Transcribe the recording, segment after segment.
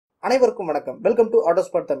அனைவருக்கும் வணக்கம். Welcome to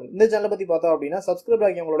ஆட்டோஸ்பாட் Tamil. இந்த சேனலை பத்தி பார்த்தோம் அப்படின்னா சப்ஸ்கிரைப்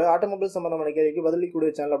ஆகி உங்களோட ஆட்டோமொபைல் சம்பந்தமான கேள்விக்கு பதிலளிக்கூடிய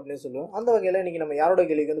சேனல் அப்படின்னு சொல்லுவோம். அந்த வகையில இன்னைக்கு நம்ம யாரோட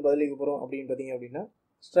கேள்விக்கு வந்து பதிலளிக்க போறோம் அப்படின்னு பாத்தீங்க அப்படின்னா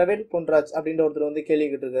ஸ்ட்ரெவெல் பொன்ராஜ் அப்படின்ற ஒருத்தர் வந்து கேள்வி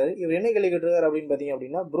கேட்டிருக்காரு. இவர் என்ன கேள்வி கேட்டிருக்காரு அப்படின்னு பாத்தீங்க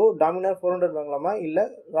அப்படின்னா, ப்ரோ டாமினார் 400 வாங்கலாமா இல்ல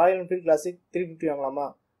ராயல் என்ஃபீல்ட் கிளாசிக் 350 வாங்கலாமா,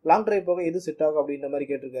 லாங் டிரைவ் போக எது செட் ஆகும் அப்படின்ற மாதிரி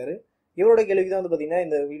கேட்டிருக்காரு. இவரோட கேள்விக்கு தான் வந்து பாத்தீங்கன்னா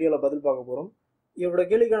இந்த வீடியோல பதில் பார்க்க போறோம். இவரோட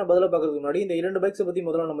கேள்விக்கான பதிலை பார்க்கறதுக்கு முன்னாடி இந்த இரண்டு பைக்ஸை பத்தி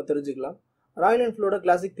முதல்ல நம்ம தெரிஞ்சுக்கலாம். ராயல் என்ஃபீல்டோட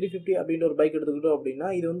கிளாசிக் 350 அப்படின்ற ஒரு பைக் எடுத்துக்கிட்டோம் அப்படின்னா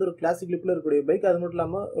இது வந்து ஒரு கிளாசிக் லுக்ல இருக்கக்கூடிய பைக். அது மட்டும்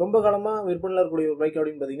இல்லாமல் ரொம்ப காலமா விற்பனையில் இருக்கக்கூடிய ஒரு பைக்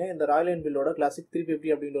அப்படின்னு பார்த்தீங்கன்னா இந்த ராயல் என்ஃபீல்டோட கிளாசிக்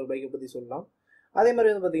 350 அப்படின்ற ஒரு பைக்கை பற்றி சொல்லலாம். அதே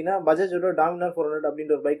மாதிரி வந்து பார்த்தீங்கன்னா பஜாஜோட டாமினார் 400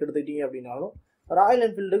 அப்படின்ற ஒரு பைக் எடுத்துக்கிட்டீங்க அப்படின்னாலும் ராயல்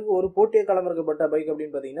என்ஃபீல்டுக்கு ஒரு போட்டியை களமிறக்கப்பட்ட பைக்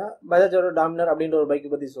அப்படின்னு பார்த்தீங்கன்னா பஜாஜோட டாமினார் அப்படின்ற ஒரு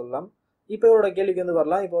பைக்கை பற்றி சொல்லலாம். இப்போ இவரோட கேள்விக்கு வந்து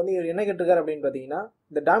வரலாம். இப்போ வந்து இவர் என்ன கேட்டிருக்காரு அப்படின்னு பார்த்தீங்கன்னா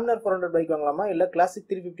இந்த டாமினார் 400 பைக் வாங்கலாமா இல்லை கிளாசிக்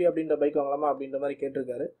 350 அப்படின்ற பைக் வாங்கலாமா அப்படின்ற மாதிரி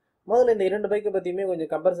கேட்டிருக்காரு. முதல்ல இந்த இரண்டு பைக்கை பற்றியுமே கொஞ்சம்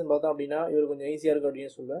கம்பேரிசன் பார்த்தோம் அப்படின்னா இவர் கொஞ்சம் ஈஸியாக இருக்கும்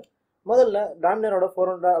அப்படின்னு சொல்லுவேன். முதல்ல டாமினரோட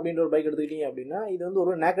 400 அப்படின்ற ஒரு பைக் எடுத்துக்கிட்டீங்க அப்படின்னா இது வந்து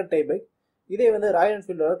ஒரு நேக்கட் டைப் பைக். இதே வந்து ராயல்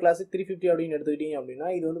என்ஃபீல்டோட கிளாசிக் 350 அப்படின்னு எடுத்துக்கிட்டீங்க அப்படின்னா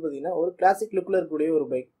இது வந்து பார்த்தீங்கன்னா ஒரு கிளாசிக் லுக்கில் இருக்கக்கூடிய ஒரு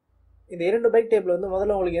பைக். இந்த இரண்டு பைக் டைப்பில் வந்து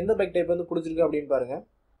முதல்ல உங்களுக்கு எந்த பைக் டைப் வந்து பிடிச்சிருக்கு அப்படின்னு பாருங்க.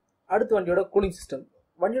 அடுத்து வண்டியோட கூலிங் சிஸ்டம்.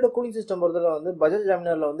 வண்டியோட கூலிங் சிஸ்டம் பொறுத்தவரை வந்து பஜாஜ்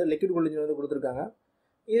டாமினரில் வந்து லிக்விட் கூலிங் வந்து கொடுத்துருக்காங்க.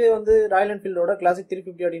 இது வந்து ராயல் என்ஃபீல்டோட கிளாசிக்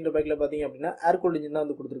 350 அப்படின்ற பைக்கில் பார்த்தீங்க அப்படின்னா ஏர் கூல் இன்ஜின் தான்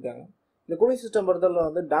வந்து கொடுத்துருக்காங்க. இந்த கூலிங் சிஸ்டம் பொறுத்தவரை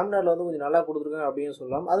வந்து டாமினரில் வந்து கொஞ்சம் நல்லா கொடுத்துருக்காங்க அப்படின்னு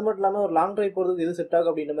சொல்லலாம். அது மட்டும் இல்லாமல் ஒரு லாங் டிரைவ் போகிறதுக்கு எது செட் ஆகும்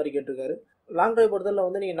அப்படின்ற மாதிரி கேட்டிருக்காரு. லாங் டிரைவ் பொறுத்தவரை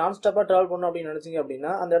வந்து நீங்கள் நான் ஸ்டாப்பாக ட்ராவல் பண்ணணும் அப்படின்னு நினச்சிங்க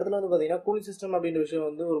அப்படின்னா அந்த இடத்துல வந்து பார்த்தீங்கன்னா கூலிங் சிஸ்டம் அப்படின்ற விஷயம்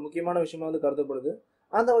வந்து ஒரு முக்கியமான விஷயமா வந்து கருதப்படுது.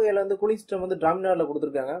 அந்த வகையில் வந்து கூலிங் சிஸ்டம் வந்து டாமினரில்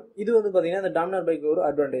கொடுத்துருக்காங்க. இது வந்து பார்த்தீங்கன்னா இந்த டாமினர் பைக் ஒரு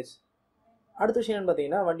அட்வான்டேஜ். அடுத்த விஷயம் என்னன்னு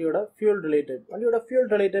பார்த்தீங்கன்னா வண்டியோட ஃபியூல் ரிலேட்டட். வண்டியோட ஃபியூல்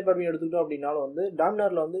ரிலேட்டட் அப்படின்னு எடுத்துக்கிட்டோம் அப்படின்னாலும் வந்து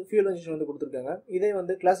டாமினரில் வந்து ஃபியூல் இன்ஜெக்ஷன் வந்து கொடுத்துருக்காங்க. இதே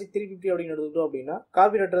வந்து கிளாசிக் 350 அப்படின்னு எடுத்துக்கிட்டோம் அப்படின்னா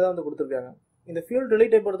கார்பரேட்டர் தான் வந்து கொடுத்துருக்காங்க. இந்த ஃபியூல்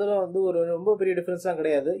ரிலேட்டட் பொறுத்தவரை வந்து ஒரு ரொம்ப பெரிய டிஃபரன்ஸ்லாம்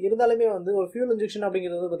கிடையாது. இருந்தாலுமே வந்து ஒரு ஃபியூல் இன்ஜெக்ஷன்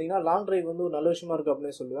அப்படிங்கிறது வந்து பார்த்தீங்கன்னா லாங் டிரைவ் வந்து ஒரு நல்ல விஷயமா இருக்குது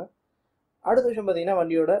அப்படின்னு சொல்லுவேன். அடுத்த விஷயம் பார்த்தீங்கன்னா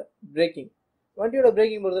வண்டியோட பிரேக்கிங். வண்டியோட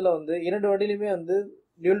பிரேக்கிங் பொறுத்தவரை வந்து இரண்டு வண்டியிலுமே வந்து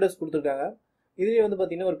டியூல் டஸ்க் கொடுத்துருக்காங்க. இதுலேயே வந்து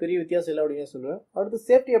பார்த்தீங்கன்னா ஒரு பெரிய வித்தியாசம் இல்லை அப்படின்னு சொல்லுவேன். அடுத்து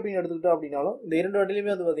சேஃப்டி அப்படின்னு எடுத்துக்கிட்டோம் அப்படின்னாலும் இந்த இரண்டு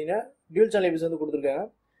வண்டியிலுமே வந்து பார்த்தீங்கன்னா டியூல் சேனல் ஏபிஎஸ் வந்து கொடுத்துருக்காங்க.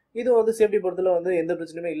 இது வந்து சேஃப்டி பொறுத்தவரை வந்து எந்த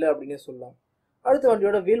பிரச்சனையுமே இல்லை அப்படின்னு சொல்லலாம். அடுத்து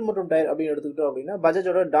வண்டியோட வீல் மற்றும் டயர் அப்படின்னு எடுத்துக்கிட்டோம் அப்படின்னா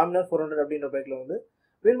பஜாஜோட டாமினார் 400 அப்படின்ற பைக்கில் வந்து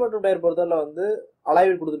வீல் மற்றும் டயர் பொறுத்தவரை வந்து அலாய்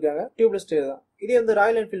வீல் கொடுத்துருக்காங்க. டியூப்லெஸ் டயர் தான். இதே வந்து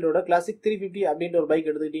ராயல் என்ஃபீல்டோட கிளாசிக் 350 அப்படின்ற ஒரு பைக்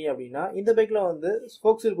எடுத்துக்கிட்டீங்க அப்படின்னா இந்த பைக்கில் வந்து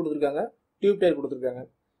ஸ்போக்ஸ் வீல் கொடுத்துருக்காங்க, டியூப் டயர் கொடுத்துருக்காங்க.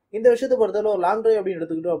 இந்த விஷயத்தை பொறுத்தவரை ஒரு லாங் டிரைவ் அப்படின்னு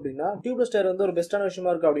எடுத்துக்கிட்டோம் அப்படின்னா டியூப்லெஸ் டயர் வந்து ஒரு பெஸ்ட்டான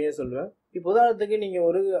விஷயமா இருக்கு அப்படின்னு சொல்லுவேன். இப்போ உதாரணத்துக்கு நீங்கள்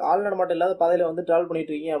ஒரு ஆள் நடமாட்டம் இல்லாத பாதையில் வந்து ட்ராவல்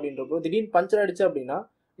பண்ணிட்டு இருக்கீங்க அப்படின்றப்போ திடீர்னு பஞ்சர் அடிச்சு அப்படின்னா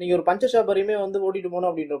நீங்கள் ஒரு பஞ்சர் ஷாப் வரையுமே வந்து ஓட்டிட்டு போகணும்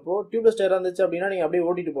அப்படின்றப்போ டியூப்லெஸ் டயர் இருந்துச்சு அப்படின்னா நீங்கள் அப்படியே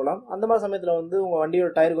ஓட்டிட்டு போகலாம். அந்த மாதிரி சமயத்தில் வந்து உங்கள்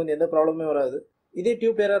வண்டியோட டயருக்கு வந்து எந்த ப்ராப்ளமே வராது. இதே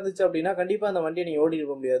டியூப் டயராக இருந்துச்சு அப்படின்னா கண்டிப்பாக அந்த வண்டியை நீங்கள் ஓட்டிட்டு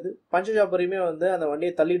போக முடியாது. பஞ்சர் ஷாப் வரையுமே வந்து அந்த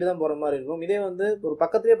வண்டியை தள்ளிட்டு தான் போகிற மாதிரி இருக்கும். இதே வந்து ஒரு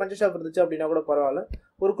பக்கத்துலேயே பஞ்சர் ஷாப் இருந்துச்சு அப்படின்னா கூட பரவாயில்ல.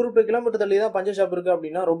 ஒரு குறிப்பிட்ட கிலோமீட்டர் தள்ளி தான் பஞ்சர் ஷாப் இருக்குது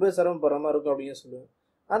அப்படின்னா ரொம்ப சிரமப்படுற மாதிரி இருக்கும் அப்படின்னு சொல்லுவேன்.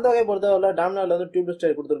 அந்த வகையை பொறுத்தவரை டாமினாரில் வந்து டியூப்லெஸ்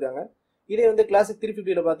டயர் கொடுத்துருக்காங்க. இதே வந்து கிளாசிக்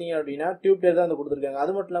 350 பார்த்தீங்க அப்படின்னா டியூப் டயர் தான் வந்து கொடுத்துருக்காங்க.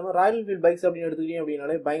 அது மட்டும் இல்லாமல் ராயல் என்ஃபீல்ட் பைக்ஸ் அப்படின்னு எடுத்துக்கிட்டீங்க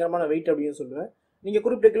அப்படின்னாலே பயங்கரமான வெயிட் அப்படின்னு சொல்லுவேன். நீங்கள்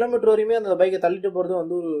குறிப்பிட்ட கிலோமீட்டர் வரையுமே அந்த பைக்கை தள்ளிட்டு போகிறது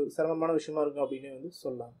வந்து ஒரு சிரமமான விஷயமா இருக்கும் அப்படின்னு வந்து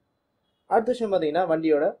சொல்லலாம். அடுத்த விஷயம் பார்த்தீங்கன்னா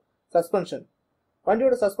வண்டியோட சஸ்பென்ஷன்.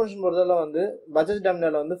 வண்டியோட சஸ்பென்ஷன் பொறுத்தவரை வந்து பஜாஜ்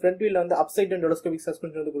டாமினரில் வந்து ஃப்ரண்ட் வீலில் வந்து அப்சைட் அண்ட் டெலஸ்கோபிக்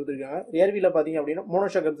சஸ்பென்ஷன் வந்து கொடுத்துருக்காங்க. ரியர் வீலில் பார்த்தீங்க அப்படின்னா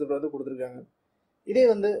மோனோஷாக் அப்சர்வர் வந்து கொடுத்துருக்காங்க. இதே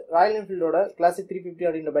வந்து ராயல் என்ஃபீல்டோட கிளாசிக் 350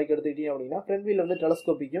 அப்படின்ற பைக் எடுத்துக்கிட்டீங்க அப்படின்னா ஃப்ரண்ட் வீல் வந்து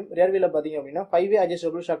டெலஸ்கோபிக்கும் ரியர் வீலில் பார்த்தீங்க அப்படின்னா 5-வே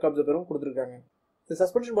அட்ஜஸ்டபிள் ஷாக் அப்சர்வரும் கொடுத்துருக்காங்க. இந்த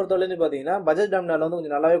சஸ்பென்ஷன் பொறுத்தவரை பார்த்தீங்கன்னா பஜாஜ் டாமினரில் வந்து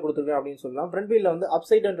கொஞ்சம் நல்லாவே கொடுத்துருக்காங்க அப்படின்னு சொல்லலாம். ஃப்ரண்ட் வீலில் வந்து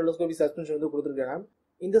அப்சைட் அண்ட் டெலஸ்கோபிக் சஸ்பென்ஷன் வந்து கொடுத்துருக்காங்க.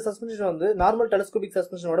 இந்த சஸ்பென்ஷன் வந்து நார்மல் டெலஸ்கோபிக்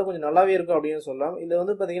சஸ்பென்ஷனோட கொஞ்சம் நல்லாவே இருக்கும் அப்படின்னு சொல்லலாம். இது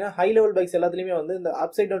வந்து பார்த்தீங்கன்னா ஹை லெவல் பைக்ஸ் எல்லாத்துலேயுமே வந்து இந்த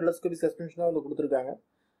அப்சைட் அண்ட் டெலஸ்கோபிக் சஸ்பென்ஷன் தான் வந்து கொடுத்துருக்காங்க.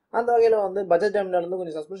 அந்த வகையில் வந்து பஜாஜ் டாமினரில் வந்து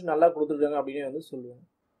கொஞ்சம் சஸ்பென்ஷன் நல்லா கொடுத்துருக்காங்க அப்படின்னு வந்து சொல்லுவேன்.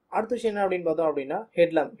 அடுத்த விஷயம் என்ன அப்படின்னு பார்த்தோம் அப்படின்னா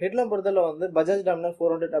ஹெட்லாம்ப் பொறுத்தவரை வந்து பஜாஜ் டாமினர்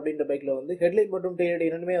 400 அப்படின்ற பைக்கில் வந்து ஹெட்லைட் மற்றும் டெய்லைட்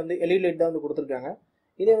இரண்டுமே வந்து எல்இடி லைட் தான் வந்து கொடுத்துருக்காங்க.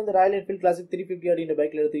 இதே வந்து ராயல் என்ஃபீல்ட் கிளாசிக் 350 அப்படின்ற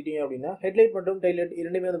பைக்கில் எடுத்துக்கிட்டீங்க அப்படின்னா ஹெட்லைட் மற்றும் டெய்லைட்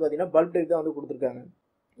இரண்டுமே வந்து பார்த்தீங்கன்னா பல்ப் டைப் தான் வந்து கொடுத்துருக்காங்க.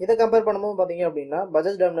 இதை கம்பேர் பண்ணும்போது பார்த்தீங்க அப்படின்னா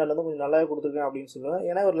பஜாஜ் டாமினரில் வந்து கொஞ்சம் நல்லாவே கொடுத்துருக்காங்க அப்படின்னு சொல்லுவேன்.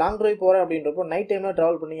 ஏன்னா ஒரு லாங் டிரைவ் போகிறேன் அப்படின்றப்போ நைட் டைமில்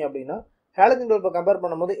ட்ராவல் பண்ணீங்க அப்படின்னா ஹேலஜன் பல்பை கம்பேர்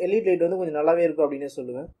பண்ணும்போது எல்இடி லைட் வந்து கொஞ்சம் நல்லாவே இருக்கும் அப்படின்னு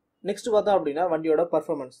சொல்லுவேன். நெக்ஸ்ட் பார்த்தோம் அப்படின்னா வண்டியோட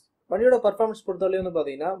பர்ஃபார்மன்ஸ் பொறுத்தவரை வந்து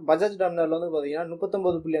பார்த்தீங்கன்னா பஜாஜ் டாமினரில் வந்து பார்த்தீங்கன்னா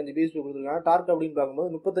 39.5 பிஎஸ்பி கொடுத்துருக்காங்க. டார்க் அப்படின்னு பார்க்கும்போது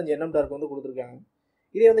 35 Nm டார்க் வந்து கொடுத்துருக்காங்க.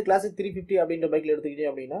 இதே வந்து கிளாசிக் 350 அப்படின்ற பைக்கில்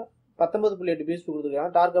எடுத்துக்கிட்டீங்க அப்படின்னா 19.8 பிஎஸ்பி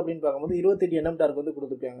கொடுத்துருக்காங்க. டார்க் அப்படின்னு பார்க்கும்போது 28 Nm டார்க் வந்து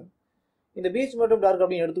கொடுத்துருக்காங்க. இந்த பிஎஸ்பி மற்றும் டார்க்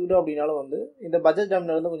அப்படின்னு எடுத்துக்கிட்டோம் அப்படின்னாலும் வந்து இந்த பஜாஜ்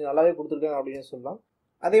டாமினர் வந்து கொஞ்சம் நல்லாவே கொடுத்துருக்காங்க அப்படின்னு சொல்லலாம்.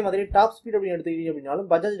 அதே மாதிரி டாப் ஸ்பீட் அப்படின்னு எடுத்துக்கிட்டீங்க அப்படின்னாலும்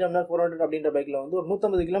பஜாஜ் டாமினர் 400 அப்படின்ற பைக்கில் வந்து ஒரு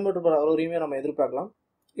 150 km/h வரையுமே நம்ம எதிர்பார்க்கலாம்.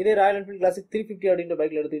 இதே ராயல் என்ஃபீல்ட் கிளாசிக் 350 அப்படின்ற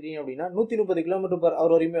பைக்கில் எடுத்துக்கிட்டீங்க அப்படின்னா 130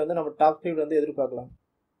 km/h வரையுமே வந்து நம்ம டாப் ஸ்பீட் வந்து எதிர்பார்க்கலாம்.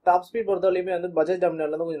 டாப் ஸ்பீட் பொறுத்தவரையுமே வந்து பஜாஜ்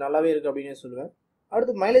டாமினரில் வந்து கொஞ்சம் நல்லாவே இருக்குது அப்படின்னு சொல்லுவேன்.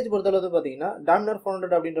 அடுத்து மைலேஜ் பொறுத்தளவு பார்த்தீங்கன்னா டாமினார்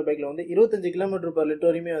 400 அப்படின்ற பைக்கில் வந்து 25 கிலோமீட்டர் பர் லிட்டர்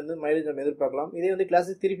வரையுமே வந்து மைலேஜ் நம்ம எதிர்பார்க்கலாம். இதே வந்து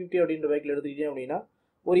கிளாசிக் 350 அப்படின்ற பைக்கில் எடுத்துக்கிட்டே அப்படின்னா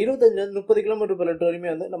ஒரு 25-30 கிலோமீட்டர் பர் லிட்டர் வரையுமே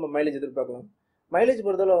வந்து நம்ம மைலேஜ் எதிர்பார்க்கலாம். மைலேஜ்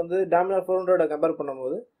பொறுத்தளவு வந்து டாமினார் 400 கம்பேர்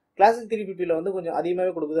பண்ணும்போது கிளாசிக் 350 வந்து கொஞ்சம்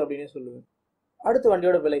அதிகமாகவே கொடுக்குது அப்படின்னு சொல்லுவேன். அடுத்து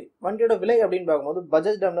வண்டியோட விலை அப்படின்னு பார்க்கும்போது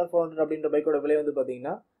பஜாஜ் டாமினார் 400 அப்படின்ற பைக்கோட விலை வந்து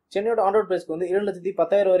பார்த்தீங்கன்னா சென்னையோட ஆன் ரோட் பிரைஸ்க்கு வந்து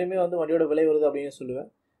 2,10,000 வரையுமே வந்து வண்டியோட விலை வருது அப்படின்னு சொல்லுவேன்.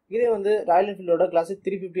 இதே வந்து ராயல் என்ஃபீல்டோட கிளாசிக்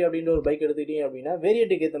 350 அப்படின்ற ஒரு பைக் எடுத்துக்கிட்டீங்க அப்படின்னா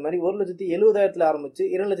வேரியண்ட்டுக்கு ஏற்ற மாதிரி 1,70,000 ஆரம்பிச்சு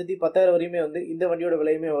 2,10,000 வரையுமே வந்து இந்த வண்டியோட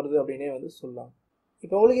விலையுமே வருது அப்படின்னே வந்து சொல்லலாம்.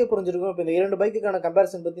 இப்போ உங்களுக்கே புரிஞ்சிருக்கும். இப்போ இந்த 2 பைக்குக்கான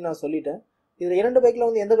கம்பேரிசன் பற்றி நான் சொல்லிட்டேன். இதில் 2 பைக்கில்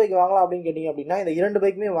வந்து எந்த பைக் வாங்கலாம் அப்படின்னு கேட்டிங்க அப்படின்னா இந்த 2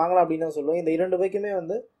 பைக்குமே வாங்கலாம் அப்படின்னு தான் சொல்லுவேன். இந்த 2 பைக்குமே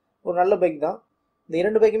வந்து ஒரு நல்ல பைக் தான். இந்த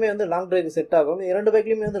 2 பைக்குமே வந்து லாங் டிரைவ் செட் ஆகும். இந்த 2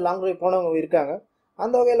 பைக்லையுமே வந்து லாங் டிரைவ் போனவங்க இருக்காங்க.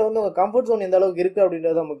 அந்த வகையில் வந்து உங்கள் கம்ஃபர்ட் ஜோன் எந்த அளவுக்கு இருக்குது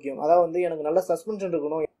அப்படின்றது தான் முக்கியம். அதாவது வந்து எனக்கு நல்ல சஸ்பென்ஷன்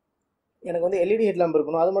இருக்கணும், எனக்கு வந்து எல்இடி ஹெட்லாம்ப்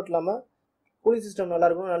இருக்கணும், அது மட்டும் இல்லாமல் கூலிங் சிஸ்டம் நல்லா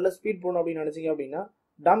இருக்கணும், நல்ல ஸ்பீட் போகணும் அப்படின்னு நினச்சிங்க அப்படின்னா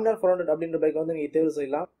டாமினார் 400 அப்படின்ற பைக் வந்து நீங்கள் தேர்வு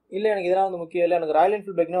செய்யலாம். இல்லை எனக்கு இதெல்லாம் வந்து முக்கியம் இல்லை, எனக்கு ராயல்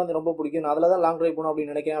என்ஃபீல்ட் பைக்னா வந்து ரொம்ப பிடிக்கும், நான் அதில் தான் லாங் டிரைவ் போகணும்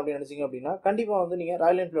அப்படின்னு நினச்சிங்க அப்படின்னா கண்டிப்பாக வந்து நீங்கள்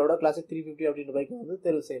ராயல் என்ஃபீல்டோட கிளாசிக் 350 அப்படின்ற பைக் வந்து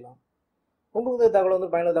தேர்வு செய்யலாம். உங்களுக்கு இந்த தகவல்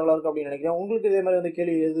வந்து பயனுள்ள தகவலாக இருக்கும் அப்படின்னு நினைக்கிறேன். உங்களுக்கு இதே மாதிரி வந்து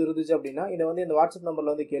கேள்வி எது இருந்துச்சு அப்படின்னா இதை வந்து இந்த வாட்ஸ்அப்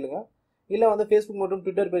நம்பரில் வந்து கேளுங்க. இல்லை வந்து ஃபேஸ்புக் மற்றும்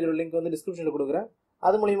ட்விட்டர் பேஜோட லிங்க் வந்து டிஸ்கிரிப்ஷனில் கொடுக்குறேன்.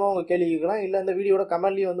 அது மூலிமா உங்கள் கேள்வி கேட்கலாம். இல்லை இந்த வீடியோட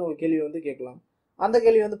கமெண்ட்லேயும் வந்து உங்கள் கேள்வி வந்து கேட்கலாம். அந்த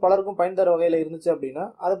கேள்வி வந்து பலருக்கும் பயன் தர வகையில் இருந்துச்சு அப்படின்னா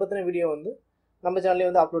அதை பற்றின வீடியோ வந்து நம்ம சேனல்லே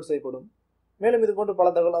வந்து அப்லோட் செய்யப்படும். மேலும் இது போன்ற பல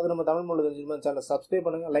தகவல் அது நம்ம தமிழ் மொழி தெரிஞ்சுக்கணும். சேனலை சப்ஸ்கிரைப்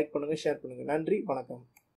பண்ணுங்கள், லைக் பண்ணுங்கள், ஷேர் பண்ணுங்கள். நன்றி, வணக்கம்.